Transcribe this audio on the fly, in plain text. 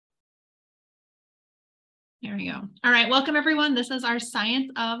There we go. All right, welcome everyone. This is our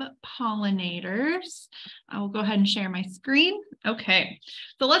Science of Pollinators. I will go ahead and share my screen. Okay,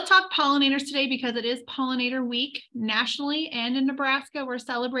 so let's talk pollinators today because it is Pollinator Week nationally, and in Nebraska, we're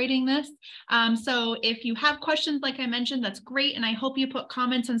celebrating this. So if you have questions, like I mentioned, that's great, and I hope you put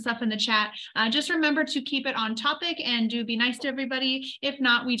comments and stuff in the chat. Just remember to keep it on topic and do be nice to everybody. If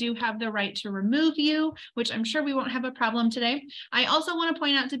not, we do have the right to remove you, which I'm sure we won't have a problem today. I also want to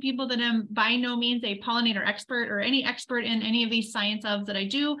point out to people that I'm by no means a pollinator expert or any expert in any of these science ofs that I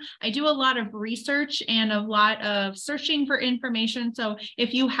do. I do a lot of research and a lot of searching for information. So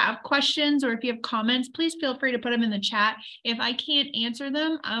if you have questions or if you have comments, please feel free to put them in the chat. If I can't answer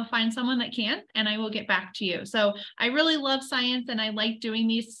them, I'll find someone that can, and I will get back to you. So I really love science and I like doing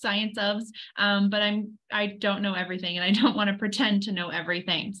these science ofs, but I don't know everything and I don't want to pretend to know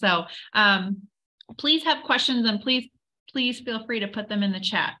everything. So please have questions and please feel free to put them in the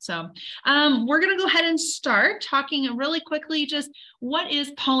chat. So we're going to go ahead and start talking really quickly, just what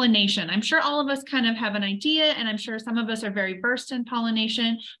is pollination? I'm sure all of us kind of have an idea, and I'm sure some of us are very versed in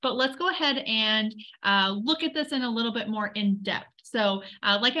pollination, but let's go ahead and look at this in a little bit more in depth. So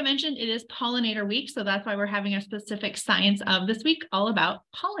like I mentioned, it is Pollinator Week, so that's why we're having a specific science of this week all about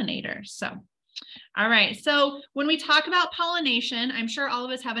pollinators. So all right, so when we talk about pollination, I'm sure all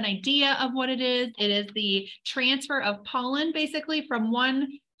of us have an idea of what it is. It is the transfer of pollen basically from one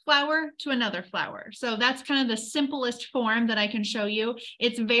flower to another flower. So that's kind of the simplest form that I can show you.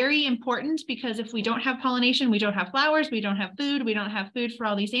 It's very important because if we don't have pollination, we don't have flowers, we don't have food for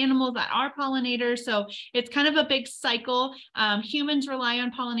all these animals that are pollinators. So it's kind of a big cycle. Humans rely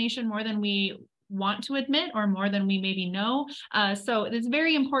on pollination more than we want to admit or more than we maybe know. So it's a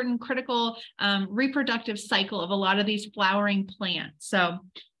very important, critical reproductive cycle of a lot of these flowering plants.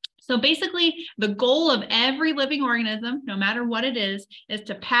 So basically, the goal of every living organism, no matter what it is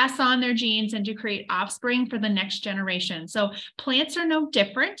to pass on their genes and to create offspring for the next generation. So plants are no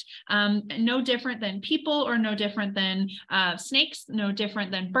different than people, or no different than snakes, no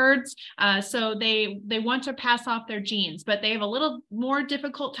different than birds. So they want to pass off their genes, but they have a little more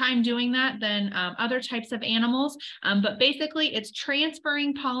difficult time doing that than other types of animals. But basically, it's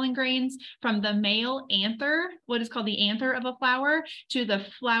transferring pollen grains from the male anther, what is called the anther of a flower, to the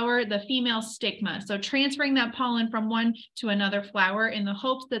female stigma. So transferring that pollen from one to another flower in the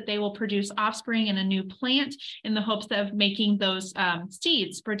hopes that they will produce offspring in a new plant, in the hopes of making those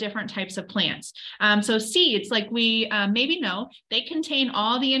seeds for different types of plants. So seeds, like we maybe know, they contain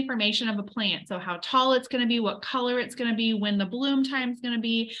all the information of a plant. So how tall it's going to be, what color it's going to be, when the bloom time is going to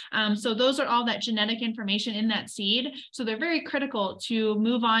be. So those are all that genetic information in that seed. So they're very critical to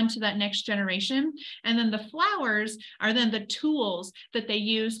move on to that next generation. And then the flowers are then the tools that they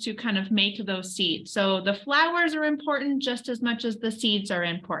use to kind of make those seeds. So the flowers are important just as much as the seeds are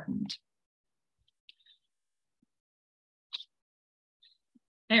important.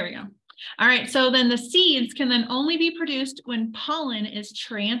 There we go. All right, so then the seeds can then only be produced when pollen is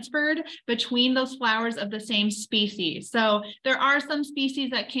transferred between those flowers of the same species. So there are some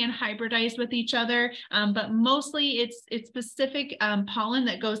species that can hybridize with each other, but mostly it's specific pollen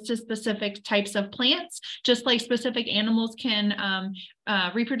that goes to specific types of plants, just like specific animals can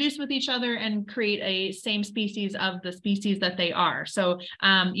reproduce with each other and create a same species of the species that they are. So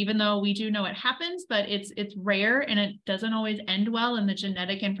even though we do know it happens, but it's rare and it doesn't always end well, and the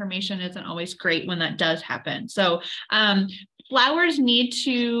genetic information isn't always great when that does happen. So flowers need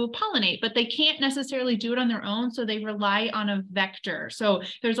to pollinate, but they can't necessarily do it on their own, so they rely on a vector. So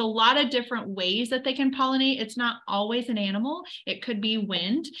there's a lot of different ways that they can pollinate. It's not always an animal. It could be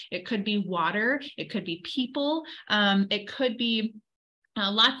wind, it could be water, it could be people, it could be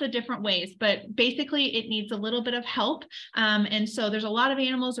lots of different ways, but basically it needs a little bit of help. And so there's a lot of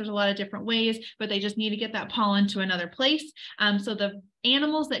animals, there's a lot of different ways, but they just need to get that pollen to another place. So the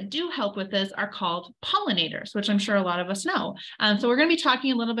animals that do help with this are called pollinators, which I'm sure a lot of us know. So we're going to be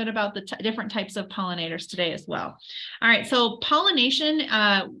talking a little bit about the different types of pollinators today as well. All right, so pollination,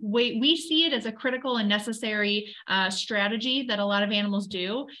 we see it as a critical and necessary strategy that a lot of animals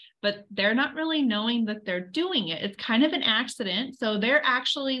do, but they're not really knowing that they're doing it. It's kind of an accident. So they're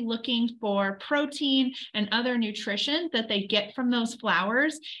actually looking for protein and other nutrition that they get from those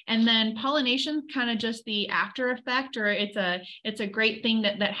flowers. And then pollination kind of just the after effect, or it's a great thing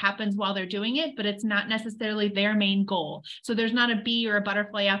that happens while they're doing it, but it's not necessarily their main goal. So there's not a bee or a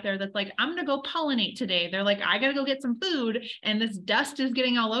butterfly out there that's like, I'm going to go pollinate today. They're like, I got to go get some food and this dust is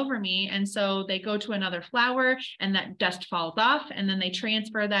getting all over me. And so they go to another flower and that dust falls off, and then they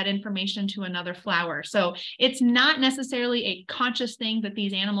transfer that information to another flower. So it's not necessarily a conscious thing that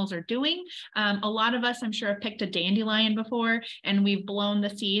these animals are doing. A lot of us, I'm sure, have picked a dandelion before and we've blown the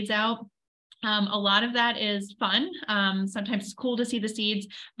seeds out. A lot of that is fun. Sometimes it's cool to see the seeds,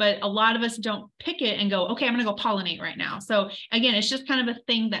 but a lot of us don't pick it and go, okay, I'm going to go pollinate right now. So again, it's just kind of a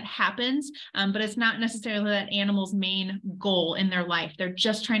thing that happens, but it's not necessarily that animal's main goal in their life. They're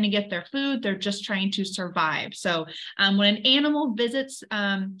just trying to get their food. They're just trying to survive. So when an animal visits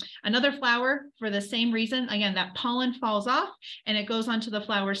another flower for the same reason, again, that pollen falls off and it goes onto the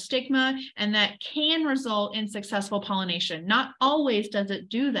flower stigma, and that can result in successful pollination. Not always does it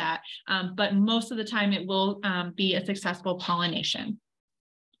do that, but most of the time it will be a successful pollination.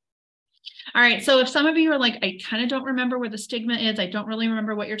 All right, so if some of you are like, I kind of don't remember where the stigma is, I don't really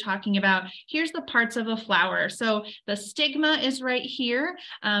remember what you're talking about, here's the parts of a flower. So the stigma is right here.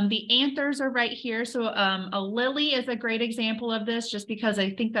 The anthers are right here. So a lily is a great example of this, just because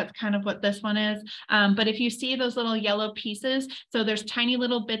I think that's kind of what this one is. But if you see those little yellow pieces, so there's tiny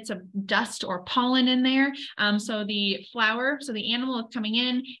little bits of dust or pollen in there. So the flower, so the animal is coming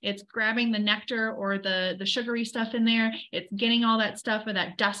in, it's grabbing the nectar or the sugary stuff in there, it's getting all that stuff or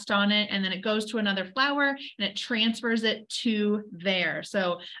that dust on it, and then it goes to another flower and it transfers it to there.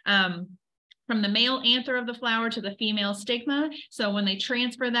 So from the male anther of the flower to the female stigma. So when they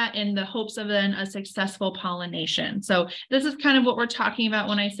transfer that in the hopes of then a successful pollination. So this is kind of what we're talking about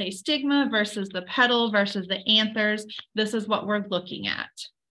when I say stigma versus the petal versus the anthers. This is what we're looking at.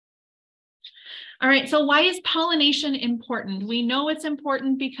 All right, so why is pollination important? We know it's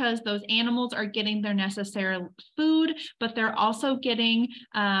important because those animals are getting their necessary food, but they're also getting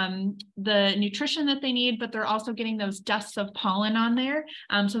the nutrition that they need, but they're also getting those dusts of pollen on there.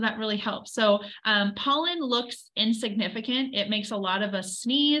 So that really helps. So pollen looks insignificant. It makes a lot of us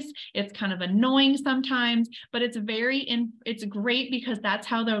sneeze. It's kind of annoying sometimes, but it's great because that's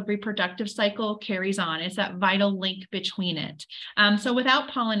how the reproductive cycle carries on. It's that vital link between it. So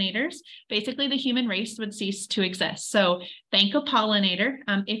without pollinators, basically the human race would cease to exist. So thank a pollinator.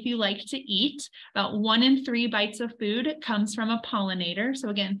 If you like to eat, about 1 in 3 bites of food comes from a pollinator. So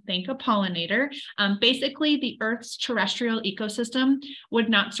again, thank a pollinator. Basically, the Earth's terrestrial ecosystem would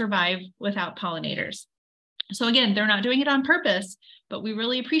not survive without pollinators. So again, they're not doing it on purpose, but we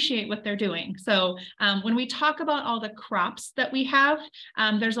really appreciate what they're doing. So when we talk about all the crops that we have,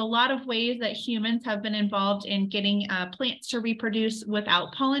 there's a lot of ways that humans have been involved in getting plants to reproduce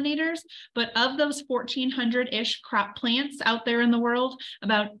without pollinators. But of those 1,400-ish crop plants out there in the world,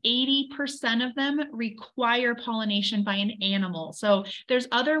 about 80% of them require pollination by an animal. So there's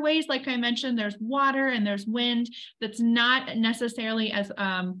other ways, like I mentioned, there's water and there's wind that's not necessarily as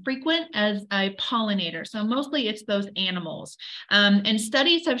frequent as a pollinator. So mostly it's those animals. And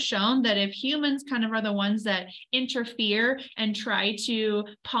studies have shown that if humans kind of are the ones that interfere and try to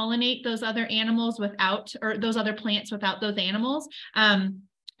pollinate those other animals without, or those other plants without those animals,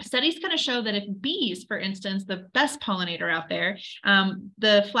 studies kind of show that if bees, for instance, the best pollinator out there,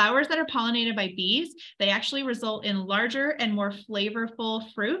 the flowers that are pollinated by bees, they actually result in larger and more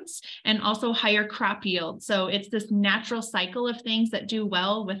flavorful fruits and also higher crop yield. So it's this natural cycle of things that do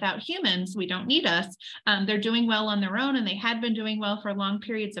well without humans. We don't need us. They're doing well on their own, and they had been doing well for long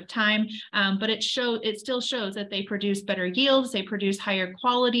periods of time, but it still shows that they produce better yields, they produce higher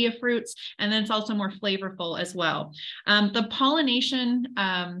quality of fruits, and then it's also more flavorful as well. The pollination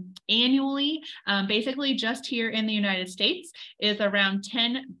annually, basically just here in the United States, is around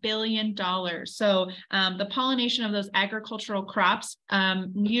 $10 billion. So the pollination of those agricultural crops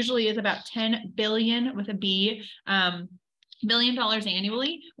usually is about 10 billion with a B. $1 billion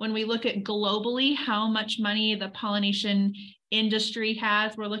annually. When we look at globally how much money the pollination industry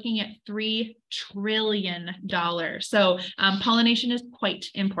has, we're looking at $3 trillion. So pollination is quite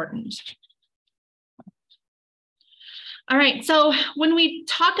important. All right, so when we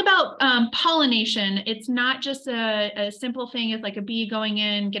talk about pollination, it's not just a simple thing as like a bee going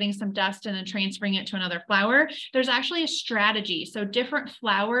in, getting some dust and then transferring it to another flower. There's actually a strategy. So different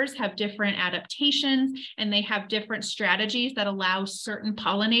flowers have different adaptations, and they have different strategies that allow certain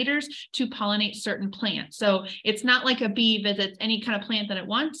pollinators to pollinate certain plants. So it's not like a bee visits any kind of plant that it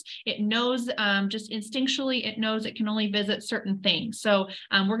wants. It knows just instinctually, it knows it can only visit certain things. So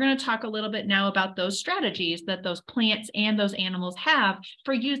we're going to talk a little bit now about those strategies that those plants and those animals have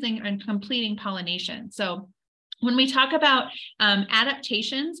for using and completing pollination. So when we talk about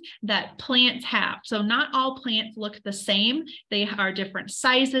adaptations that plants have, so not all plants look the same. They are different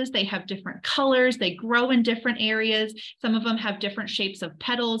sizes, they have different colors, they grow in different areas. Some of them have different shapes of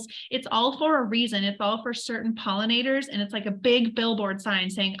petals. It's all for a reason. It's all for certain pollinators, and it's like a big billboard sign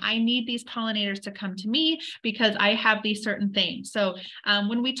saying, I need these pollinators to come to me because I have these certain things. So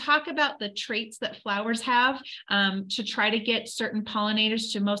when we talk about the traits that flowers have to try to get certain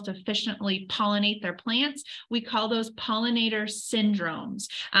pollinators to most efficiently pollinate their plants, we call those pollinator syndromes.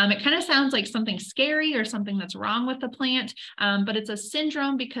 It kind of sounds like something scary or something that's wrong with the plant, but it's a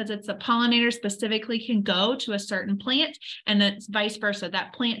syndrome because it's a pollinator specifically can go to a certain plant, and it's vice versa.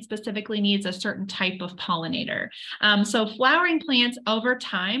 That plant specifically needs a certain type of pollinator. So flowering plants over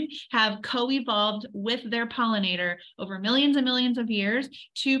time have co-evolved with their pollinator over millions and millions of years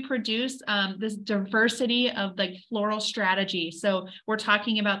to produce this diversity of like floral strategy. So we're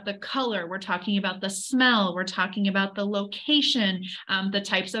talking about the color, we're talking about the smell, we're talking about the location, the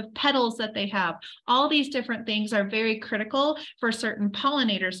types of petals that they have. All these different things are very critical for certain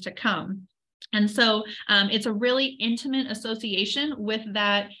pollinators to come. And so it's a really intimate association with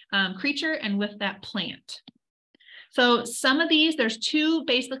that creature and with that plant. So some of these, there's two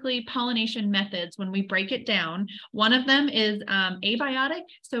basically pollination methods when we break it down. One of them is abiotic,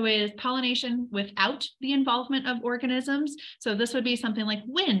 so it is pollination without the involvement of organisms. So this would be something like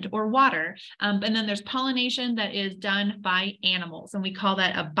wind or water. And then there's pollination that is done by animals, and we call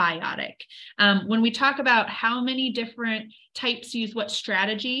that a biotic. When we talk about how many different types use what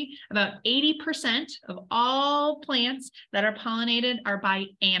strategy, about 80% of all plants that are pollinated are by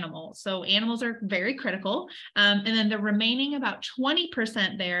animals. So animals are very critical. And then the remaining about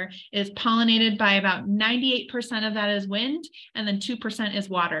 20% there is pollinated by about 98% of that is wind, and then 2% is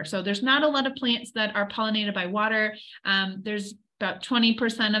water. So there's not a lot of plants that are pollinated by water. There's about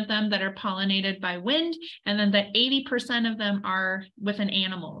 20% of them that are pollinated by wind, and then the 80% of them are with an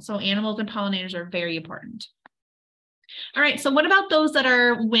animal. So animals and pollinators are very important. All right, so what about those that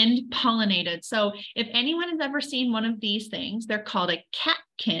are wind pollinated? So if anyone has ever seen one of these things, they're called a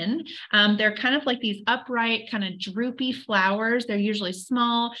catkin. They're kind of like these upright, kind of droopy flowers. They're usually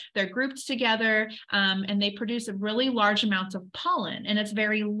small, they're grouped together, and they produce a really large amounts of pollen, and it's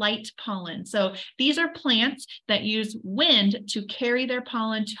very light pollen. So these are plants that use wind to carry their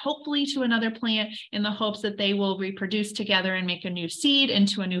pollen hopefully to another plant in the hopes that they will reproduce together and make a new seed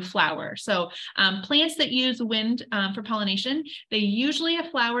into a new flower. So plants that use wind for pollination, they usually have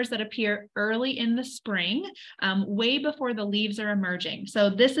flowers that appear early in the spring, way before the leaves are emerging.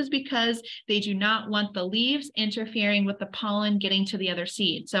 So this is because they do not want the leaves interfering with the pollen getting to the other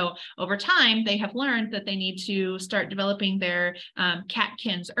seed. So over time, they have learned that they need to start developing their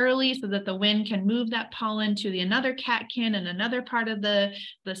catkins early so that the wind can move that pollen to another catkin in another part of the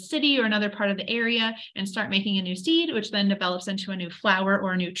city or another part of the area and start making a new seed, which then develops into a new flower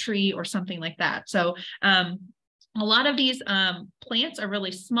or a new tree or something like that. So a lot of these plants are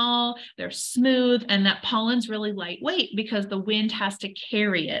really small, they're smooth, and that pollen's really lightweight because the wind has to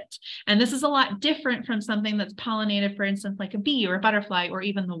carry it. And this is a lot different from something that's pollinated, for instance, like a bee or a butterfly or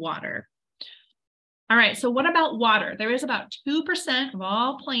even the water. All right, so what about water? There is about 2% of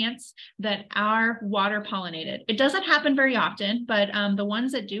all plants that are water pollinated. It doesn't happen very often, but the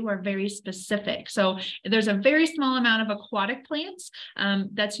ones that do are very specific. So there's a very small amount of aquatic plants.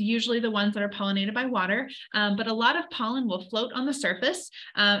 That's usually the ones that are pollinated by water, but a lot of pollen will float on the surface,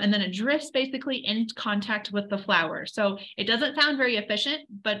 and then it drifts basically in contact with the flower. So it doesn't sound very efficient,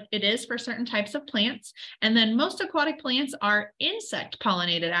 but it is for certain types of plants. And then most aquatic plants are insect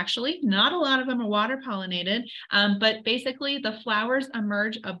pollinated, actually. Not a lot of them are water pollinated, but basically the flowers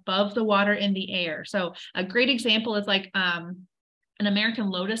emerge above the water in the air. So a great example is like an American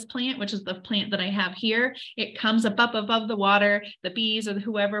lotus plant, which is the plant that I have here. It comes up above the water. The bees or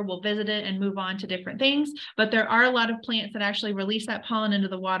whoever will visit it and move on to different things. But there are a lot of plants that actually release that pollen into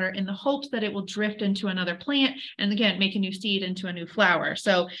the water in the hopes that it will drift into another plant and again, make a new seed into a new flower.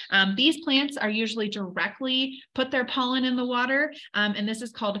 So these plants are usually directly put their pollen in the water. And this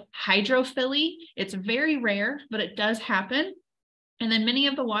is called hydrophily. It's very rare, but it does happen. And then many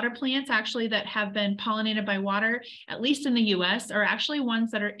of the water plants actually that have been pollinated by water, at least in the US, are actually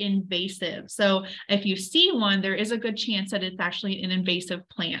ones that are invasive. So if you see one, there is a good chance that it's actually an invasive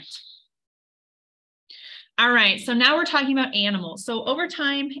plant. All right, so now we're talking about animals. So over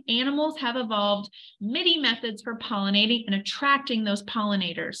time, animals have evolved many methods for pollinating and attracting those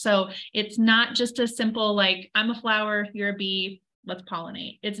pollinators. So it's not just a simple like, I'm a flower, you're a bee, let's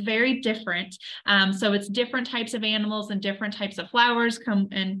pollinate. It's very different. So it's different types of animals and different types of flowers come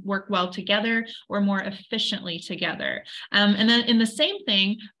and work well together or more efficiently together. And then in the same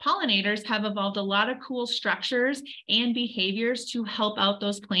thing, pollinators have evolved a lot of cool structures and behaviors to help out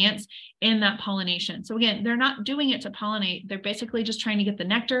those plants in that pollination. So again, they're not doing it to pollinate. They're basically just trying to get the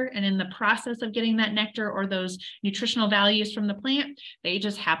nectar. And in the process of getting that nectar or those nutritional values from the plant, they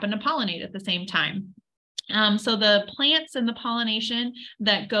just happen to pollinate at the same time. So the plants and the pollination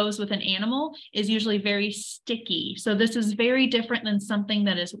that goes with an animal is usually very sticky. So this is very different than something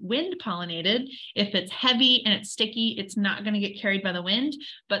that is wind pollinated. If it's heavy and it's sticky, it's not going to get carried by the wind,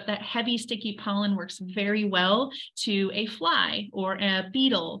 but that heavy sticky pollen works very well to a fly or a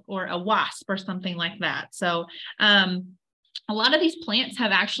beetle or a wasp or something like that. So a lot of these plants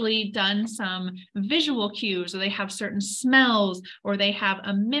have actually done some visual cues, or they have certain smells, or they have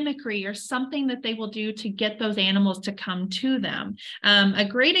a mimicry or something that they will do to get those animals to come to them. A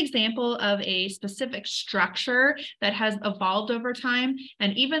great example of a specific structure that has evolved over time,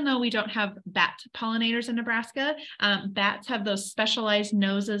 and even though we don't have bat pollinators in Nebraska, bats have those specialized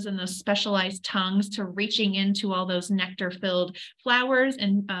noses and those specialized tongues to reaching into all those nectar-filled flowers,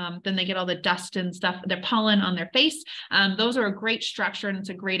 and then they get all the dust and stuff, their pollen on their face. Those are a great structure, and it's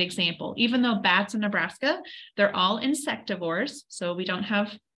a great example. Even though bats in Nebraska, they're all insectivores, so we don't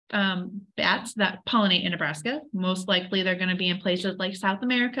have bats that pollinate in Nebraska. Most likely they're going to be in places like South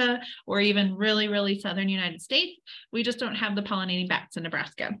America or even really, really southern United States. We just don't have the pollinating bats in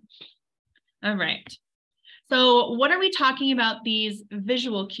Nebraska. All right. So what are we talking about these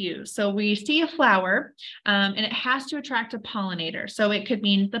visual cues? So we see a flower and it has to attract a pollinator. So it could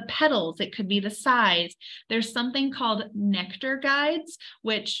mean the petals, it could be the size. There's something called nectar guides,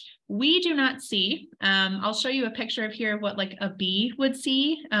 which we do not see. I'll show you a picture of here of what like a bee would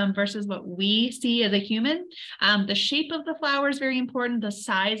see versus what we see as a human. The shape of the flower is very important, the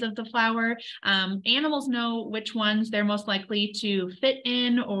size of the flower. Animals know which ones they're most likely to fit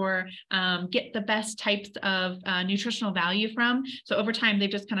in or get the best types of nutritional value from. So over time, they've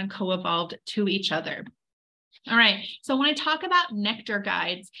just kind of co-evolved to each other. All right, so when I talk about nectar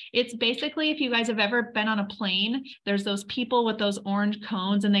guides, it's basically if you guys have ever been on a plane, there's those people with those orange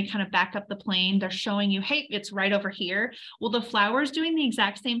cones and they kind of back up the plane. They're showing you, hey, it's right over here. Well, the flower is doing the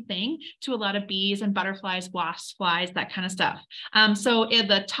exact same thing to a lot of bees and butterflies, wasps, flies, that kind of stuff. So in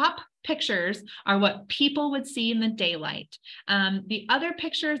the top pictures are what people would see in the daylight. The other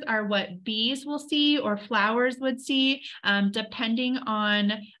pictures are what bees will see or flowers would see, depending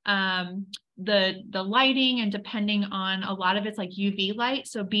on the lighting and depending on a lot of it's like UV light.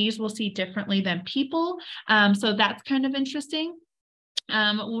 So bees will see differently than people. So that's kind of interesting.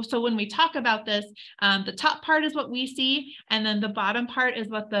 So when we talk about this, the top part is what we see, and then the bottom part is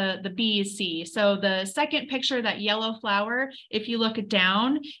what the bees see. So the second picture, that yellow flower, if you look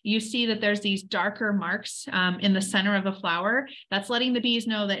down, you see that there's these darker marks in the center of the flower. That's letting the bees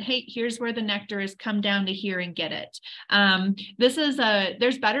know that, hey, here's where the nectar is, come down to here and get it.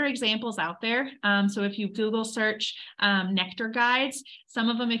 There's better examples out there. So if you Google search nectar guides, some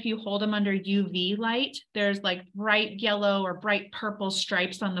of them, if you hold them under UV light, there's like bright yellow or bright purple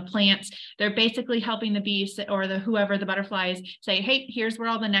stripes on the plants. They're basically helping the bees or whoever the butterflies say, hey, here's where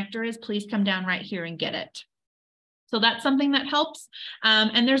all the nectar is. Please come down right here and get it. So that's something that helps.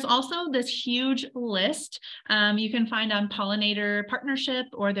 And there's also this huge list you can find on Pollinator Partnership,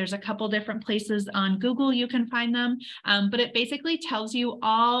 or there's a couple different places on Google you can find them. But it basically tells you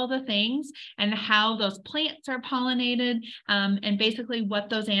all the things and how those plants are pollinated and basically what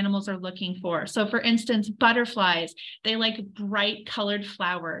those animals are looking for. So for instance, butterflies, they like bright colored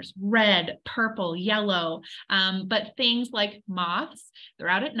flowers, red, purple, yellow. But things like moths, they're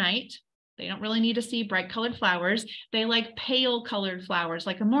out at night. They don't really need to see bright colored flowers. They like pale colored flowers,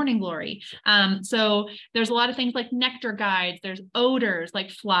 like a morning glory. So there's a lot of things like nectar guides. There's odors, like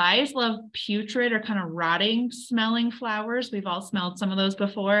flies love putrid or kind of rotting smelling flowers. We've all smelled some of those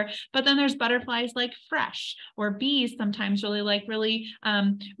before. But then there's butterflies like fresh, or bees sometimes really like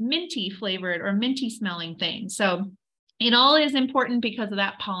minty flavored or minty smelling things. So it all is important because of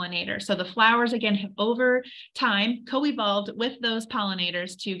that pollinator. So the flowers, again, have over time co-evolved with those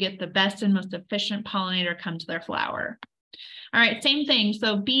pollinators to get the best and most efficient pollinator come to their flower. All right, same thing.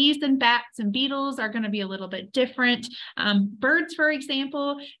 So bees and bats and beetles are going to be a little bit different. Birds, for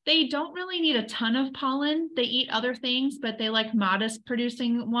example, they don't really need a ton of pollen. They eat other things, but they like modest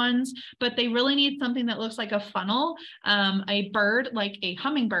producing ones, but they really need something that looks like a funnel. A bird, like a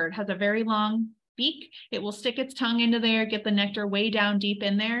hummingbird, has a very long beak. It will stick its tongue into there, get the nectar way down deep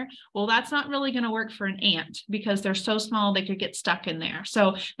in there. Well, that's not really going to work for an ant because they're so small they could get stuck in there.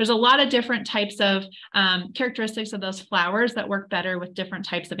 So there's a lot of different types of characteristics of those flowers that work better with different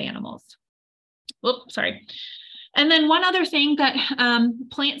types of animals. Whoops, sorry. And then one other thing that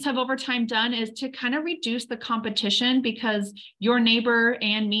plants have over time done is to kind of reduce the competition, because your neighbor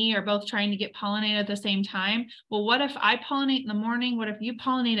and me are both trying to get pollinated at the same time. Well, what if I pollinate in the morning? What if you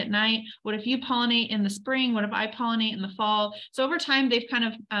pollinate at night? What if you pollinate in the spring? What if I pollinate in the fall? So over time, they've kind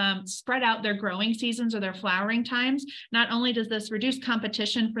of spread out their growing seasons or their flowering times. Not only does this reduce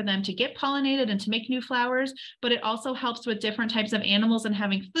competition for them to get pollinated and to make new flowers, but it also helps with different types of animals and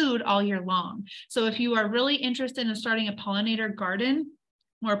having food all year long. So if you are really interested in starting a pollinator garden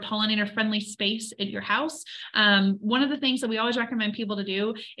or a pollinator friendly space at your house, one of the things that we always recommend people to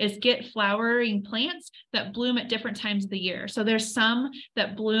do is get flowering plants that bloom at different times of the year. So there's some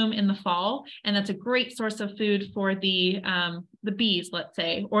that bloom in the fall, and that's a great source of food for the bees, let's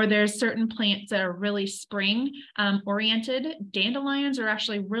say. Or there's certain plants that are really spring oriented. Dandelions are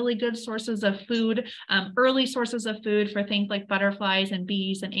actually really good sources of food, early sources of food for things like butterflies and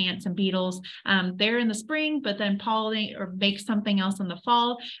bees and ants and beetles. They're in the spring, but then pollinate or make something else in the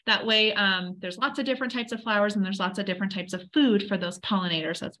fall. That way, there's lots of different types of flowers, and there's lots of different types of food for those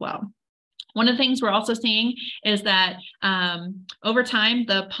pollinators as well. One of the things we're also seeing is that over time,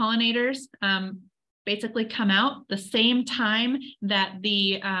 the pollinators basically come out the same time that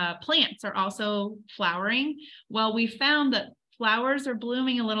the plants are also flowering. Well, we found that flowers are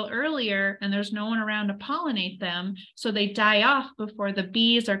blooming a little earlier and there's no one around to pollinate them. So they die off before the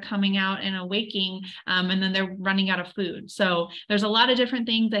bees are coming out and awaking, and then they're running out of food. So there's a lot of different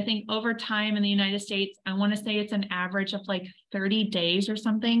things. I think over time in the United States, I want to say it's an average of like 30 days or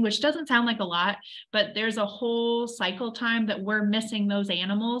something, which doesn't sound like a lot, but there's a whole cycle time that we're missing those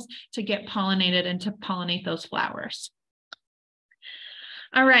animals to get pollinated and to pollinate those flowers.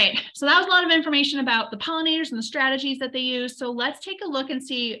 All right, so that was a lot of information about the pollinators and the strategies that they use. So let's take a look and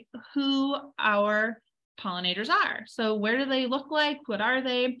see who our pollinators are. So where do they look like? What are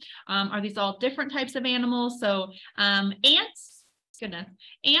they? Are these all different types of animals? So ants, goodness,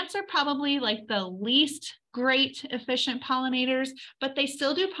 ants are probably like the least great efficient pollinators, but they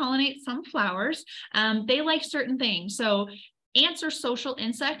still do pollinate some flowers. They like certain things. So ants are social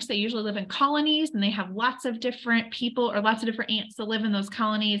insects. They usually live in colonies, and they have lots of different people or lots of different ants that live in those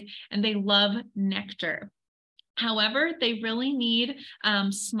colonies, and they love nectar. However, they really need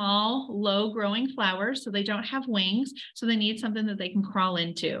small, low-growing flowers, so they don't have wings, so they need something that they can crawl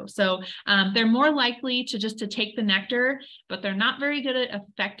into. So they're more likely to take the nectar, but they're not very good at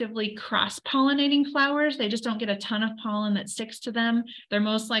effectively cross-pollinating flowers. They just don't get a ton of pollen that sticks to them. They're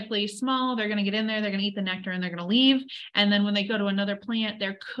most likely small. They're going to get in there, they're going to eat the nectar, and they're going to leave. And then when they go to another plant,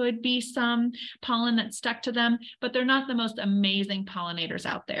 there could be some pollen that's stuck to them, but they're not the most amazing pollinators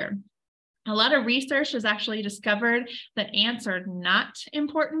out there. A lot of research has actually discovered that ants are not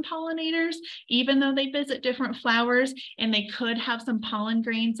important pollinators, even though they visit different flowers and they could have some pollen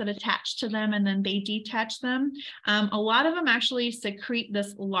grains that attach to them and then they detach them. A lot of them actually secrete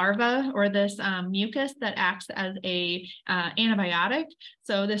this larva or this mucus that acts as a antibiotic.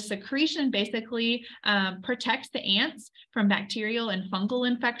 So this secretion basically protects the ants from bacterial and fungal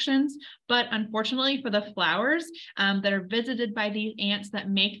infections. But unfortunately for the flowers that are visited by these ants that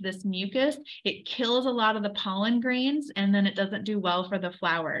make this mucus, it kills a lot of the pollen grains, and then it doesn't do well for the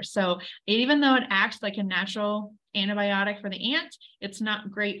flowers. So even though it acts like a natural antibiotic for the ant, it's not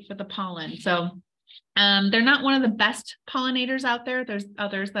great for the pollen. So they're not one of the best pollinators out there. There's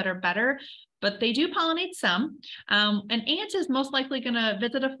others that are better, but they do pollinate some. An ant is most likely going to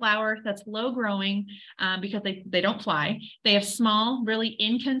visit a flower that's low growing because they don't fly. They have small, really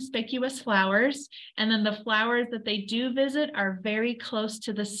inconspicuous flowers. And then the flowers that they do visit are very close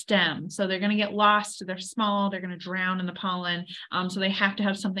to the stem. So they're going to get lost. They're small. They're going to drown in the pollen. So they have to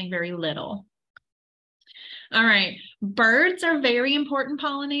have something very little. All right, birds are very important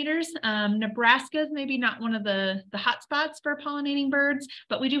pollinators. Nebraska is maybe not one of the hot spots for pollinating birds,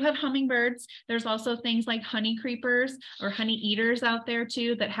 but we do have hummingbirds. There's also things like honey creepers or honey eaters out there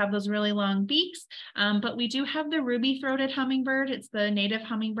too that have those really long beaks. But we do have the ruby-throated hummingbird. It's the native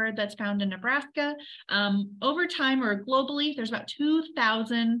hummingbird that's found in Nebraska. Over time or globally, there's about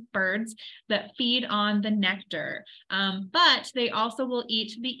 2,000 birds that feed on the nectar, but they also will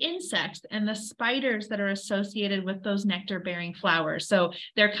eat the insects and the spiders that are associated with those nectar-bearing flowers. So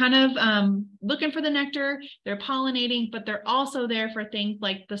they're kind of looking for the nectar, they're pollinating, but they're also there for things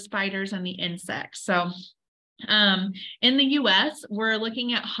like the spiders and the insects. So in the US, we're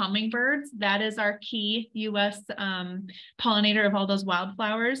looking at hummingbirds. That is our key US pollinator of all those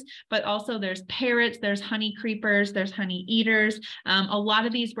wildflowers, but also there's parrots, there's honey creepers, there's honey eaters. A lot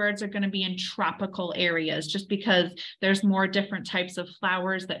of these birds are going to be in tropical areas just because there's more different types of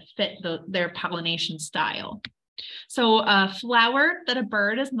flowers that fit their pollination style. So a flower that a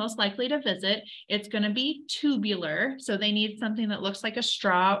bird is most likely to visit, it's going to be tubular. So they need something that looks like a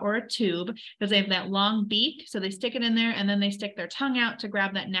straw or a tube because they have that long beak. So they stick it in there and then they stick their tongue out to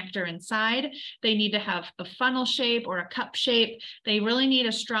grab that nectar inside. They need to have a funnel shape or a cup shape. They really need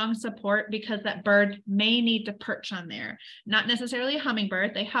a strong support because that bird may need to perch on there. Not necessarily a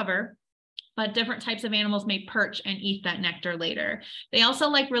hummingbird, they hover, but different types of animals may perch and eat that nectar later. They also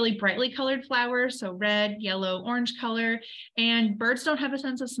like really brightly colored flowers, so red, yellow, orange color, and birds don't have a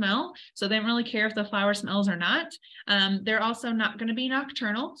sense of smell, so they don't really care if the flower smells or not. They're also not going to be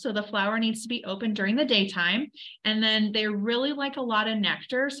nocturnal, so the flower needs to be open during the daytime, and then they really like a lot of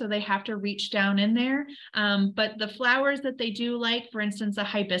nectar, so they have to reach down in there. But the flowers that they do like, for instance, a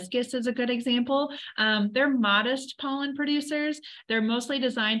hibiscus is a good example. They're modest pollen producers. They're mostly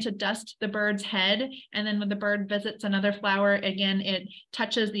designed to dust the bird's head, and then when the bird visits another flower, again, it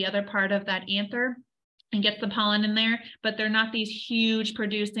touches the other part of that anther and gets the pollen in there, but they're not these huge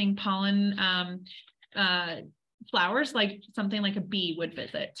producing pollen flowers like something like a bee would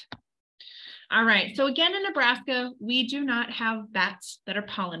visit. All right, so again, in Nebraska, we do not have bats that are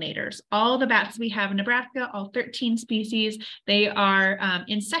pollinators. All the bats we have in Nebraska, all 13 species, they are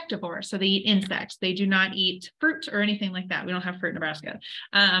insectivores, so they eat insects. They do not eat fruit or anything like that. We don't have fruit in Nebraska.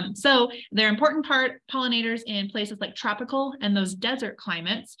 So they're important pollinators in places like tropical and those desert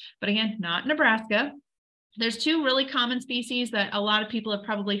climates, but again, not Nebraska. There's two really common species that a lot of people have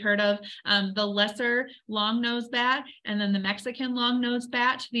probably heard of, the lesser long-nosed bat and then the Mexican long-nosed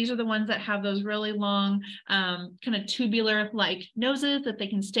bat. These are the ones that have those really long kind of tubular-like noses that they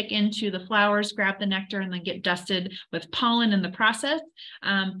can stick into the flowers, grab the nectar, and then get dusted with pollen in the process.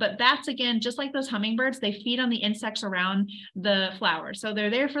 But bats, again, just like those hummingbirds, they feed on the insects around the flower. So they're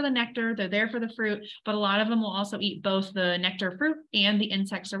there for the nectar, they're there for the fruit, but a lot of them will also eat both the nectar fruit and the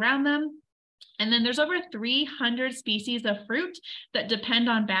insects around them. And then there's over 300 species of fruit that depend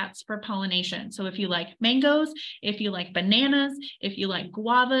on bats for pollination. So if you like mangoes, if you like bananas, if you like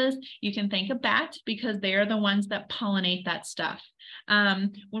guavas, you can thank a bat because they are the ones that pollinate that stuff.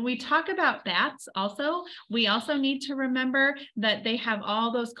 When we talk about bats also, we also need to remember that they have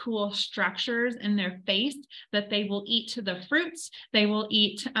all those cool structures in their face that they will eat the fruits. They will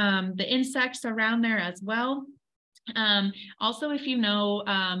eat the insects around there as well. Also, if you know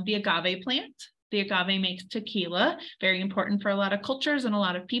the agave plant, the agave makes tequila, very important for a lot of cultures and a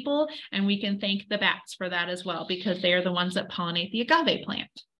lot of people, and we can thank the bats for that as well because they are the ones that pollinate the agave plant.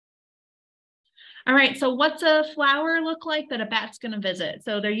 All right, so what's a flower look like that a bat's going to visit?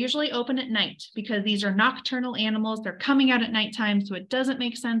 So they're usually open at night because these are nocturnal animals. They're coming out at nighttime, so it doesn't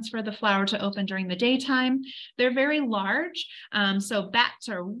make sense for the flower to open during the daytime. They're very large, so bats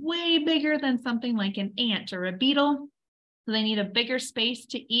are way bigger than something like an ant or a beetle. So they need a bigger space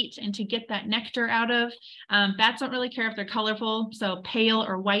to eat and to get that nectar out of. Bats don't really care if they're colorful, so pale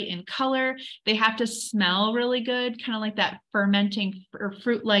or white in color. They have to smell really good, kind of like that fermenting or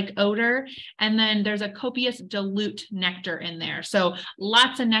fruit-like odor. And then there's a copious dilute nectar in there. So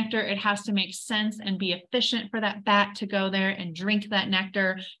lots of nectar. It has to make sense and be efficient for that bat to go there and drink that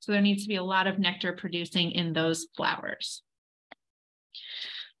nectar. So there needs to be a lot of nectar producing in those flowers.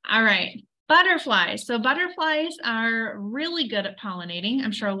 All right. Butterflies. So butterflies are really good at pollinating.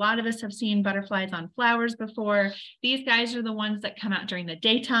 I'm sure a lot of us have seen butterflies on flowers before. These guys are the ones that come out during the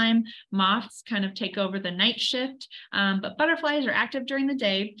daytime. Moths kind of take over the night shift, but butterflies are active during the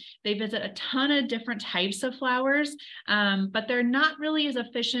day. They visit a ton of different types of flowers, but they're not really as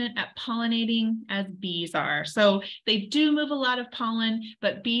efficient at pollinating as bees are. So they do move a lot of pollen,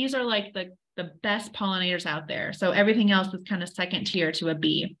 but bees are like the best pollinators out there. So everything else is kind of second tier to a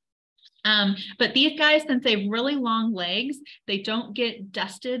bee. But these guys, since they have really long legs, they don't get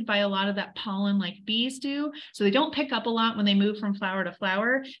dusted by a lot of that pollen like bees do. So they don't pick up a lot when they move from flower to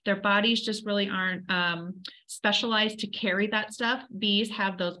flower. Their bodies just really aren't specialized to carry that stuff. Bees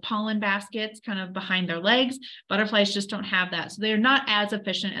have those pollen baskets kind of behind their legs. Butterflies just don't have that. So they're not as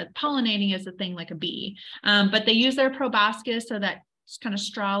efficient at pollinating as a thing like a bee. But they use their proboscis, so that kind of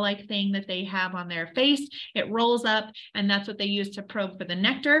straw-like thing that they have on their face. It rolls up, and that's what they use to probe for the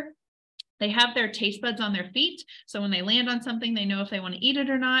nectar. They have their taste buds on their feet, so when they land on something, they know if they want to eat it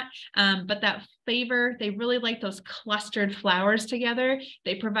or not. But that flavor, they really like those clustered flowers together.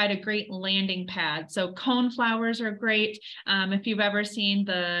 They provide a great landing pad. So cone flowers are great. If you've ever seen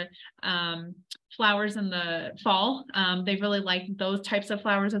the flowers in the fall, they really like those types of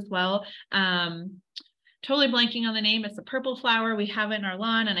flowers as well. totally blanking on the name. It's a purple flower. We have it in our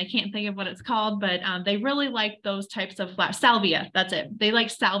lawn and I can't think of what it's called, but they really like those types of flowers. Salvia, that's it. They like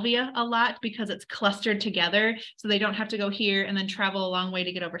salvia a lot because it's clustered together. So they don't have to go here and then travel a long way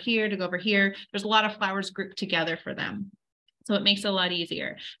to get over here, to go over here. There's a lot of flowers grouped together for them. So it makes it a lot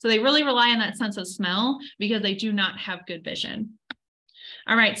easier. So they really rely on that sense of smell because they do not have good vision.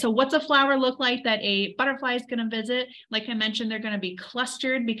 All right, so what's a flower look like that a butterfly is going to visit? Like I mentioned, they're going to be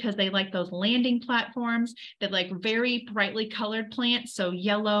clustered because they like those landing platforms. They like very brightly colored plants, so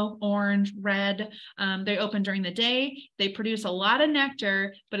yellow, orange, red. They open during the day. They produce a lot of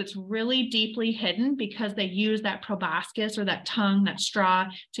nectar, but it's really deeply hidden because they use that proboscis or that tongue, that straw,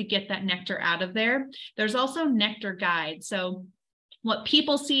 to get that nectar out of there. There's also nectar guides. So what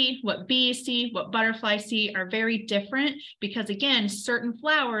people see, what bees see, what butterflies see are very different because, again, certain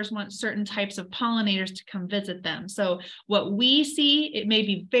flowers want certain types of pollinators to come visit them. So what we see, it may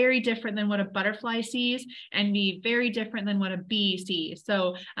be very different than what a butterfly sees and be very different than what a bee sees.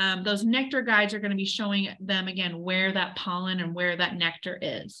 So those nectar guides are going to be showing them, again, where that pollen and where that nectar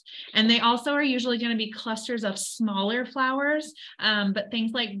is. And they also are usually going to be clusters of smaller flowers, but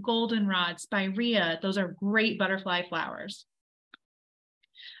things like goldenrod, spirea, those are great butterfly flowers.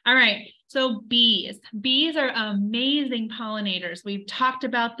 All right, so bees. Bees are amazing pollinators. We've talked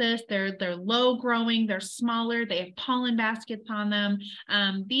about this. They're low growing, they're smaller, they have pollen baskets on them.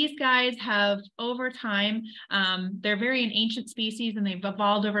 These guys have over time, they're very an ancient species and they've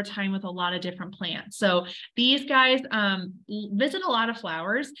evolved over time with a lot of different plants. So these guys visit a lot of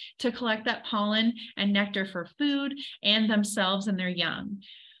flowers to collect that pollen and nectar for food and themselves and their young.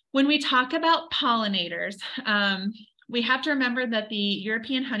 When we talk about pollinators, we have to remember that the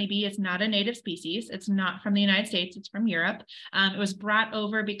European honeybee is not a native species. It's not from the United States, it's from Europe. It was brought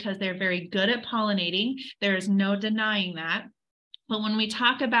over because they're very good at pollinating. There is no denying that. But when we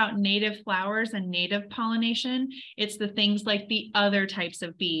talk about native flowers and native pollination, it's the things like the other types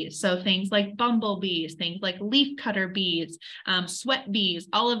of bees. So things like bumblebees, things like leafcutter bees, sweat bees,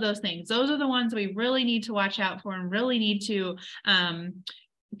 all of those things. Those are the ones we really need to watch out for and really need to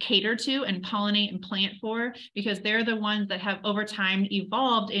cater to and pollinate and plant for, because they're the ones that have over time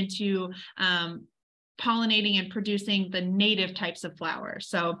evolved into pollinating and producing the native types of flowers.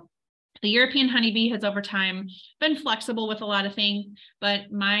 So the European honeybee has over time been flexible with a lot of things,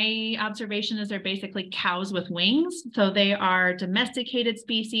 but my observation is they're basically cows with wings. So they are domesticated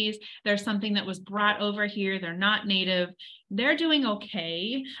species. They're something that was brought over here. They're not native. They're doing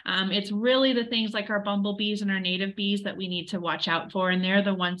okay. It's really the things like our bumblebees and our native bees that we need to watch out for. And they're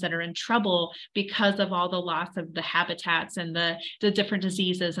the ones that are in trouble because of all the loss of the habitats and the different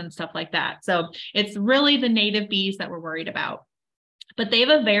diseases and stuff like that. So it's really the native bees that we're worried about. But they have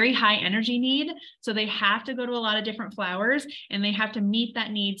a very high energy need. So they have to go to a lot of different flowers and they have to meet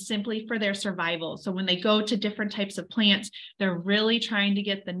that need simply for their survival. So when they go to different types of plants, they're really trying to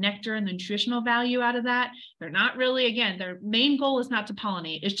get the nectar and the nutritional value out of that. They're not really, again, their main goal is not to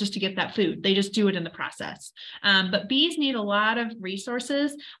pollinate, it's just to get that food. They just do it in the process. But bees need a lot of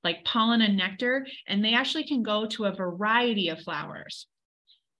resources like pollen and nectar, and they actually can go to a variety of flowers.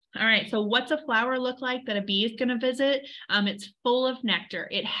 All right, so what's a flower look like that a bee is going to visit? It's full of nectar.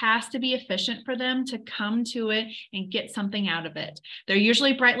 It has to be efficient for them to come to it and get something out of it. They're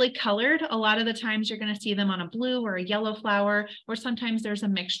usually brightly colored. A lot of the times you're going to see them on a blue or a yellow flower, or sometimes there's a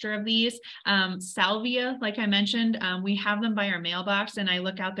mixture of these. Salvia, like I mentioned, we have them by our mailbox and I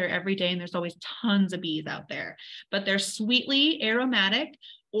look out there every day and there's always tons of bees out there, but they're sweetly aromatic.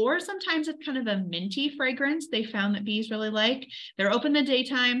 Or sometimes it's kind of a minty fragrance they found that bees really like. They're open in the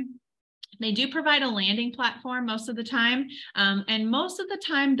daytime. They do provide a landing platform most of the time. And most of the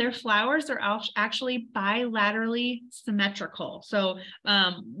time their flowers are actually bilaterally symmetrical. So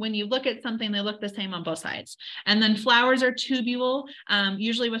when you look at something, they look the same on both sides. And then flowers are tubule,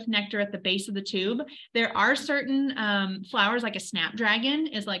 usually with nectar at the base of the tube. There are certain flowers, like a snapdragon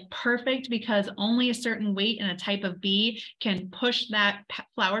is like perfect because only a certain weight and a type of bee can push that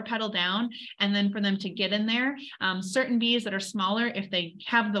flower petal down. And then for them to get in there, certain bees that are smaller, if they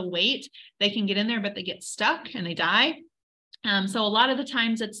have the weight, they can get in there, but they get stuck and they die. So a lot of the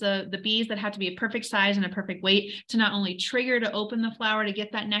times it's the bees that have to be a perfect size and a perfect weight to not only trigger to open the flower to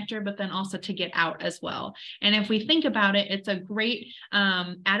get that nectar, but then also to get out as well. And if we think about it, it's a great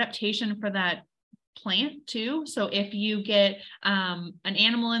adaptation for that plant too. So if you get an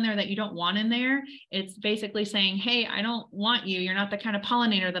animal in there that you don't want in there, it's basically saying, hey, I don't want you. You're not the kind of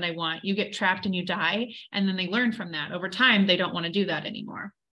pollinator that I want. You get trapped and you die. And then they learn from that. Over time, they don't want to do that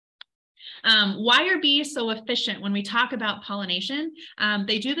anymore. Why are bees so efficient when we talk about pollination?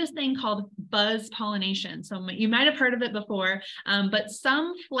 They do this thing called buzz pollination. So you might have heard of it before, but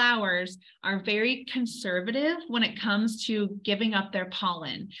some flowers are very conservative when it comes to giving up their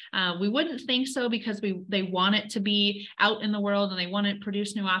pollen. We wouldn't think so because they want it to be out in the world and they want to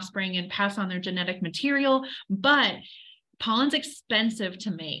produce new offspring and pass on their genetic material, but pollen's expensive to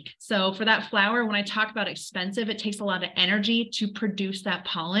make. So for that flower, when I talk about expensive, it takes a lot of energy to produce that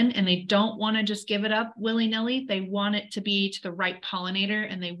pollen, and they don't want to just give it up willy-nilly. They want it to be to the right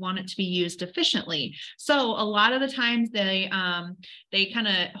pollinator, and they want it to be used efficiently. So a lot of the times they kind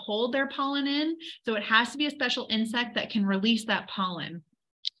of hold their pollen in. So it has to be a special insect that can release that pollen.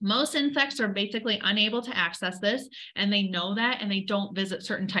 Most insects are basically unable to access this, and they know that, and they don't visit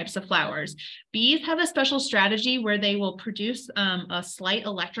certain types of flowers. Bees have a special strategy where they will produce a slight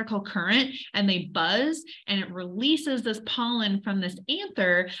electrical current, and they buzz, and it releases this pollen from this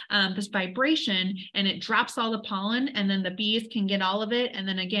anther, this vibration, and it drops all the pollen, and then the bees can get all of it, and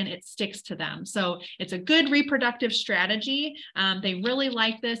then again, it sticks to them. So it's a good reproductive strategy. They really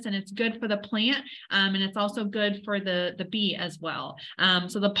like this, and it's good for the plant, and it's also good for the bee as well.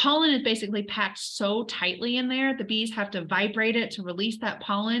 So the pollen is basically packed so tightly in there, the bees have to vibrate it to release that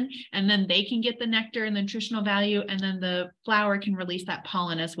pollen, and then they can get the nectar and the nutritional value, and then the flower can release that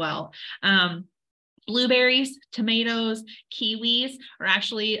pollen as well. Blueberries, tomatoes, kiwis are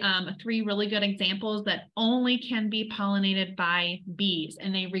actually 3 really good examples that only can be pollinated by bees,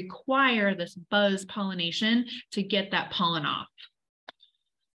 and they require this buzz pollination to get that pollen off.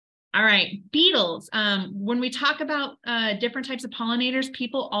 All right, beetles. When we talk about different types of pollinators,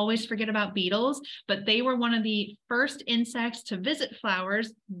 people always forget about beetles, but they were one of the first insects to visit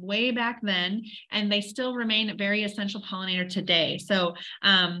flowers way back then, and they still remain a very essential pollinator today. So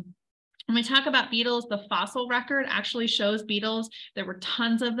when we talk about beetles, the fossil record actually shows beetles. There were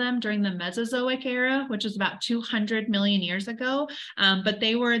tons of them during the Mesozoic era, which is about 200 million years ago, but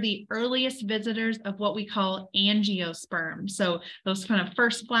they were the earliest visitors of what we call angiosperms. So those kind of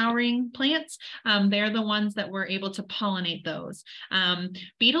first flowering plants, they're the ones that were able to pollinate those.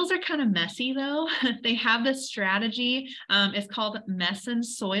 Beetles are kind of messy though. They have this strategy. It's called messin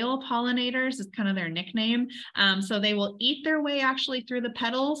soil pollinators. It's kind of their nickname. So they will eat their way actually through the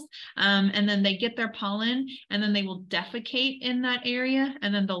petals, and then they get their pollen, and then they will defecate in that area,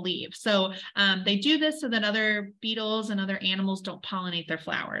 and then they'll leave. So they do this so that other beetles and other animals don't pollinate their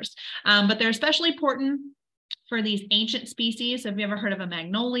flowers. But they're especially important for these ancient species. Have you ever heard of a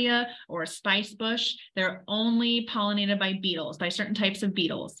magnolia or a spice bush? They're only pollinated by beetles, by certain types of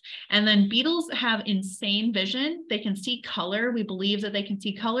beetles. And then beetles have insane vision. They can see color. We believe that they can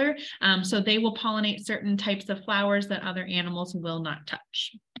see color. So they will pollinate certain types of flowers that other animals will not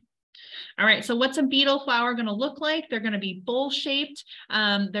touch. All right, so what's a beetle flower going to look like? They're going to be bowl-shaped.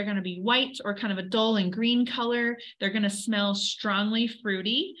 They're going to be white or kind of a dull and green color. They're going to smell strongly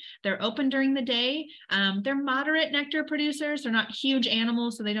fruity. They're open during the day. They're moderate nectar producers. They're not huge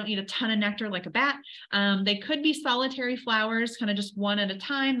animals, so they don't need a ton of nectar like a bat. They could be solitary flowers, kind of just one at a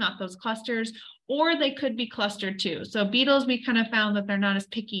time, not those clusters, or they could be clustered too. So beetles, we kind of found that they're not as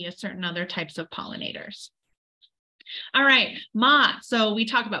picky as certain other types of pollinators. All right, moths. So we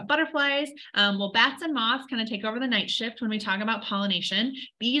talk about butterflies. Well, bats and moths kind of take over the night shift when we talk about pollination.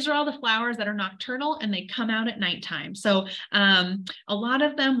 These are all the flowers that are nocturnal, and they come out at nighttime. So a lot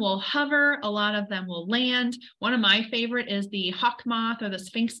of them will hover, a lot of them will land. One of my favorite is the hawk moth or the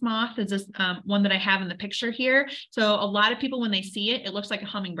sphinx moth, is this one that I have in the picture here. So a lot of people, when they see it, it looks like a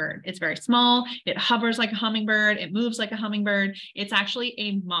hummingbird. It's very small, it hovers like a hummingbird, it moves like a hummingbird. It's actually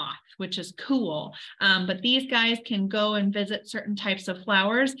a moth, which is cool. But these guys can go and visit certain types of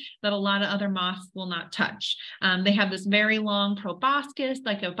flowers that a lot of other moths will not touch. They have this very long proboscis,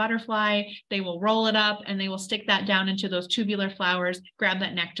 like a butterfly. They will roll it up and they will stick that down into those tubular flowers, grab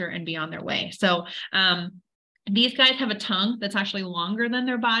that nectar, and be on their way. So these guys have a tongue that's actually longer than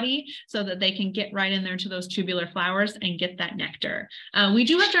their body so that they can get right in there to those tubular flowers and get that nectar. We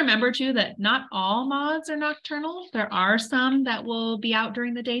do have to remember too that not all moths are nocturnal. There are some that will be out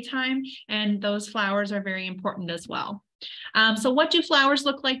during the daytime, and those flowers are very important as well. So what do flowers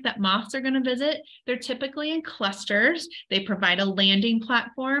look like that moths are going to visit? They're typically in clusters. They provide a landing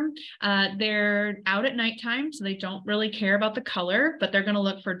platform. They're out at nighttime, so they don't really care about the color, but they're going to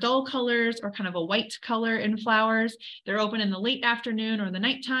look for dull colors or kind of a white color in flowers. They're open in the late afternoon or the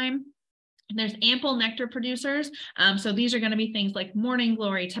nighttime. There's ample nectar producers. So these are going to be things like morning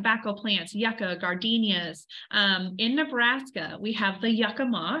glory, tobacco plants, yucca, gardenias. In Nebraska, we have the yucca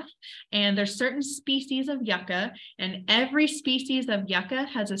moth, and there's certain species of yucca, and every species of yucca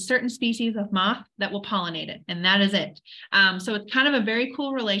has a certain species of moth that will pollinate it, and that is it. So it's kind of a very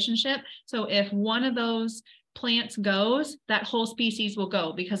cool relationship. So if one of those plants goes, that whole species will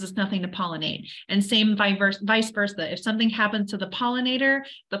go because it's nothing to pollinate. And same vice versa. If something happens to the pollinator,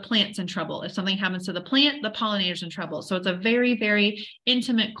 the plant's in trouble. If something happens to the plant, the pollinator's in trouble. So it's a very, very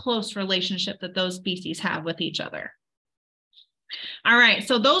intimate, close relationship that those species have with each other. All right,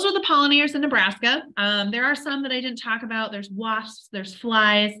 so those are the pollinators in Nebraska. There are some that I didn't talk about. There's wasps, there's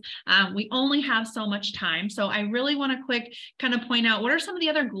flies. We only have so much time. So I really want to quick kind of point out what are some of the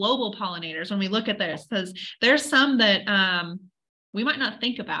other global pollinators when we look at this, because there's some that we might not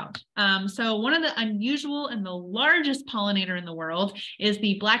think about. So one of the unusual and the largest pollinator in the world is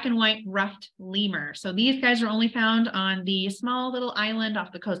the black and white ruffed lemur. So these guys are only found on the small little island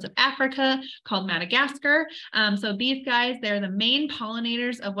off the coast of Africa called Madagascar. So these guys, they're the main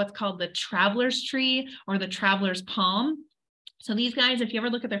pollinators of what's called the traveler's tree or the traveler's palm. So these guys, if you ever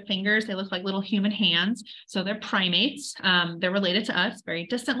look at their fingers, they look like little human hands. So they're primates. They're related to us very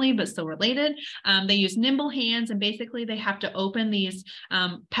distantly, but still related. They use nimble hands, and basically they have to open these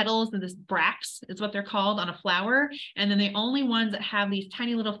petals, and this bracts is what they're called, on a flower. And then the only ones that have these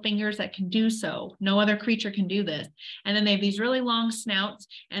tiny little fingers that can do so. No other creature can do this. And then they have these really long snouts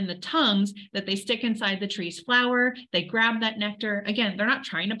and the tongues that they stick inside the tree's flower. They grab that nectar. Again, they're not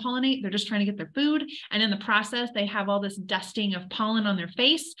trying to pollinate. They're just trying to get their food. And in the process, they have all this dusting of pollen on their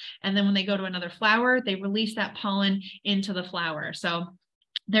face, and then when they go to another flower, they release that pollen into the flower. So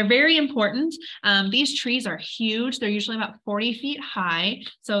they're very important. These trees are huge. They're usually about 40 feet high,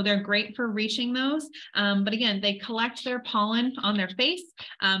 so they're great for reaching those. But again, they collect their pollen on their face.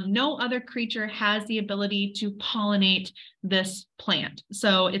 No other creature has the ability to pollinate this plant.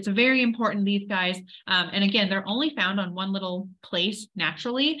 So it's very important, these guys. And again, they're only found on one little place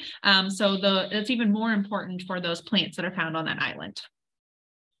naturally. So it's even more important for those plants that are found on that island.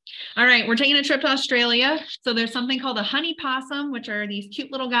 All right, we're taking a trip to Australia. So there's something called a honey possum, which are these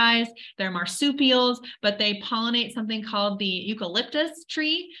cute little guys. They're marsupials, but they pollinate something called the eucalyptus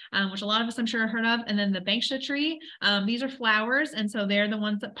tree, which a lot of us I'm sure have heard of, and then the banksia tree. These are flowers, and so they're the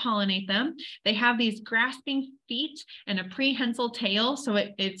ones that pollinate them. They have these grasping feet and a prehensile tail, so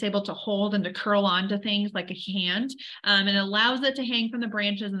it's able to hold and to curl onto things like a hand, and it allows it to hang from the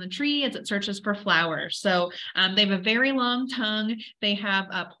branches in the tree as it searches for flowers. So they have a very long tongue. They have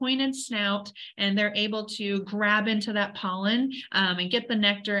a pointed snout, and they're able to grab into that pollen and get the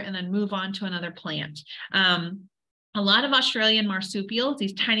nectar and then move on to another plant. A lot of Australian marsupials,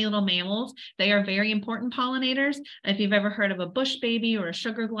 these tiny little mammals, they are very important pollinators. If you've ever heard of a bush baby or a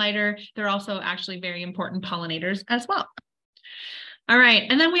sugar glider, they're also actually very important pollinators as well. All right,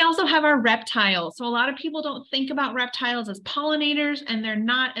 and then we also have our reptiles. So a lot of people don't think about reptiles as pollinators, and they're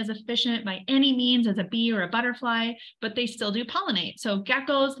not as efficient by any means as a bee or a butterfly, but they still do pollinate. So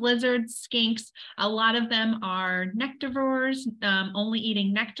geckos, lizards, skinks, a lot of them are nectivores, only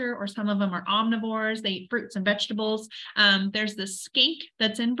eating nectar, or some of them are omnivores. They eat fruits and vegetables. There's the skink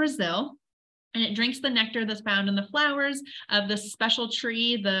that's in Brazil, and it drinks the nectar that's found in the flowers of this special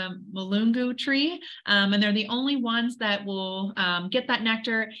tree, the mulungu tree. And they're the only ones that will get that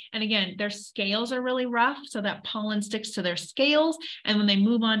nectar. And again, their scales are really rough, so that pollen sticks to their scales. And when they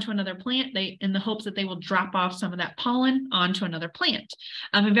move on to another plant, in the hopes that they will drop off some of that pollen onto another plant.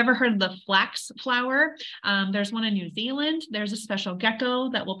 If you've ever heard of the flax flower, there's one in New Zealand. There's a special gecko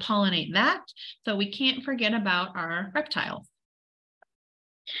that will pollinate that. So we can't forget about our reptiles.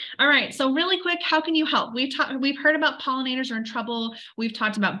 All right, so really quick, how can you help? We've heard about pollinators are in trouble. We've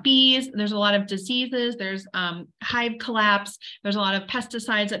talked about bees. There's a lot of diseases. There's hive collapse. There's a lot of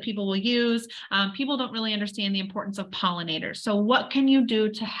pesticides that people will use. People don't really understand the importance of pollinators. So what can you do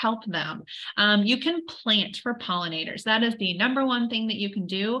to help them? You can plant for pollinators. That is the number one thing that you can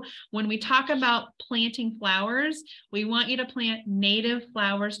do. When we talk about planting flowers, we want you to plant native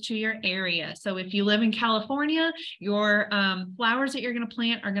flowers to your area. So if you live in California, your flowers that you're going to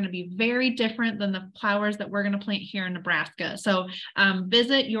plant are going to be very different than the flowers that we're going to plant here in Nebraska. So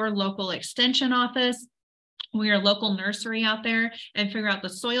visit your local extension office, or your local nursery out there, and figure out the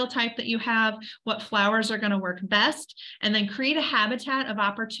soil type that you have, what flowers are going to work best, and then create a habitat of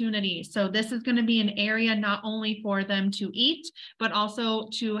opportunity. So this is going to be an area not only for them to eat, but also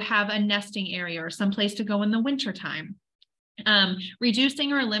to have a nesting area or someplace to go in the wintertime.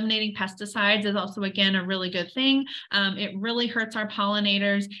 Reducing or eliminating pesticides is also, again, a really good thing. It really hurts our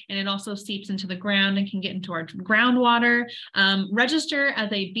pollinators, and it also seeps into the ground and can get into our groundwater. Register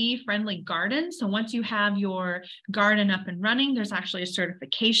as a bee-friendly garden. So once you have your garden up and running, there's actually a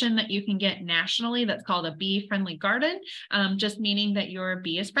certification that you can get nationally that's called a bee-friendly garden, just meaning that your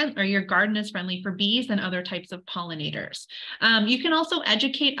bee is friendly, or your garden is friendly for bees and other types of pollinators. You can also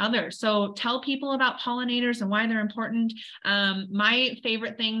educate others. So tell people about pollinators and why they're important. My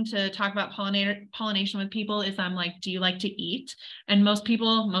favorite thing to talk about pollination with people is I'm like, do you like to eat? And most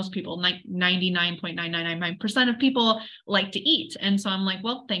people, 99.9999% of people like to eat. And so I'm like,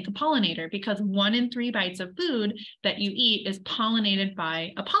 well, thank a pollinator, because 1 in 3 bites of food that you eat is pollinated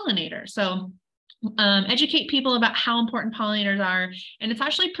by a pollinator. So educate people about how important pollinators are. And it's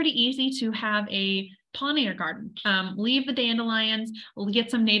actually pretty easy to have a pollinator garden. Leave the dandelions, get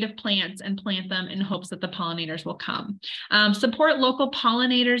some native plants and plant them in hopes that the pollinators will come. Support local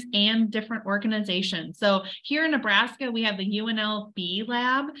pollinators and different organizations. So here in Nebraska, we have the UNL Bee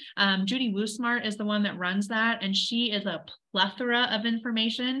Lab. Judy Woosmart is the one that runs that, and she is a plethora of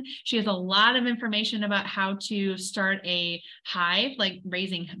information. She has a lot of information about how to start a hive, like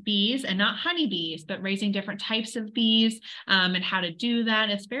raising bees, and not honeybees, but raising different types of bees, and how to do that.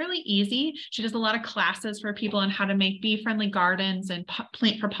 It's fairly easy. She does a lot of classes for people on how to make bee-friendly gardens and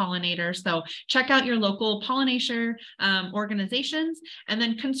plant for pollinators. So check out your local pollination organizations, and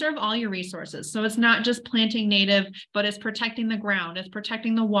then conserve all your resources. So it's not just planting native, but it's protecting the ground, it's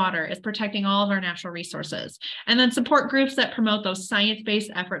protecting the water, it's protecting all of our natural resources. And then support groups that promote those science-based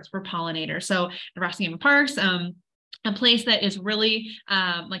efforts for pollinators. So Nebraska Game and Parks, a place that is really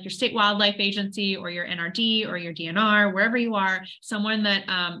like your state wildlife agency or your NRD or your DNR, wherever you are, someone that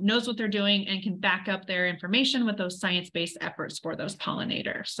knows what they're doing and can back up their information with those science-based efforts for those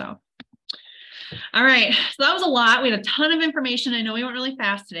pollinators. So all right, so that was a lot. We had a ton of information. I know we went really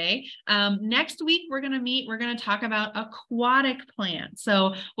fast today. Next week, we're going to talk about aquatic plants.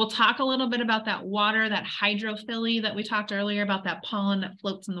 So we'll talk a little bit about that water, that hydrophily that we talked earlier about, that pollen that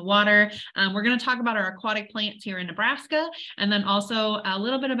floats in the water. We're going to talk about our aquatic plants here in Nebraska, and then also a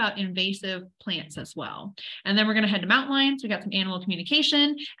little bit about invasive plants as well. And then we're going to head to mountain lions. We got some animal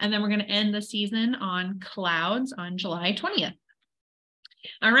communication, and then we're going to end the season on clouds on July 20th.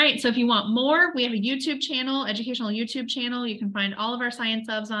 All right, so if you want more, we have a YouTube channel, educational YouTube channel. You can find all of our science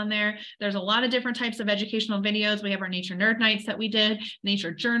subs on there. There's a lot of different types of educational videos. We have our nature nerd nights that we did,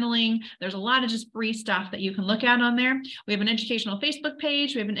 nature journaling. There's a lot of just free stuff that you can look at on there. We have an educational Facebook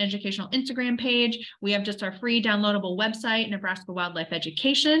page. We have an educational Instagram page. We have just our free downloadable website, Nebraska Wildlife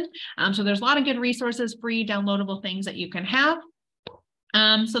Education. So there's a lot of good resources, free downloadable things that you can have.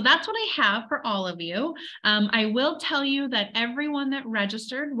 So that's what I have for all of you. I will tell you that everyone that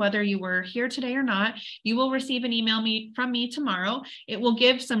registered, whether you were here today or not, you will receive an email from me tomorrow. It will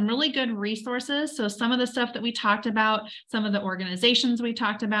give some really good resources. So some of the stuff that we talked about, some of the organizations we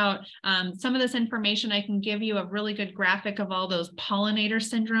talked about, some of this information, I can give you a really good graphic of all those pollinator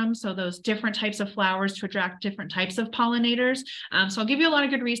syndromes. So those different types of flowers to attract different types of pollinators. So I'll give you a lot of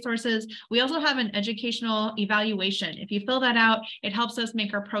good resources. We also have an educational evaluation. If you fill that out, it helps us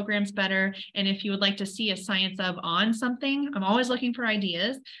make our programs better. And if you would like to see a science sub on something, I'm always looking for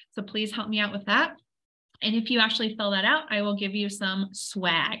ideas. So please help me out with that. And if you actually fill that out, I will give you some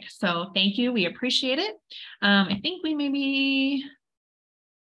swag. So thank you. We appreciate it. I think we maybe,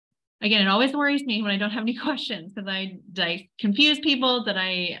 again, it always worries me when I don't have any questions, because I confuse people, that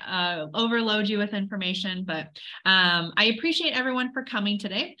I overload you with information. But I appreciate everyone for coming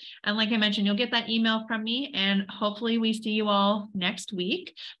today. And like I mentioned, you'll get that email from me, and hopefully we see you all next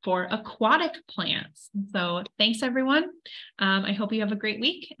week for aquatic plants. So thanks, everyone. I hope you have a great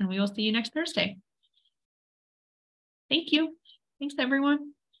week, and we will see you next Thursday. Thank you. Thanks,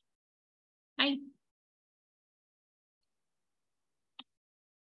 everyone. Bye.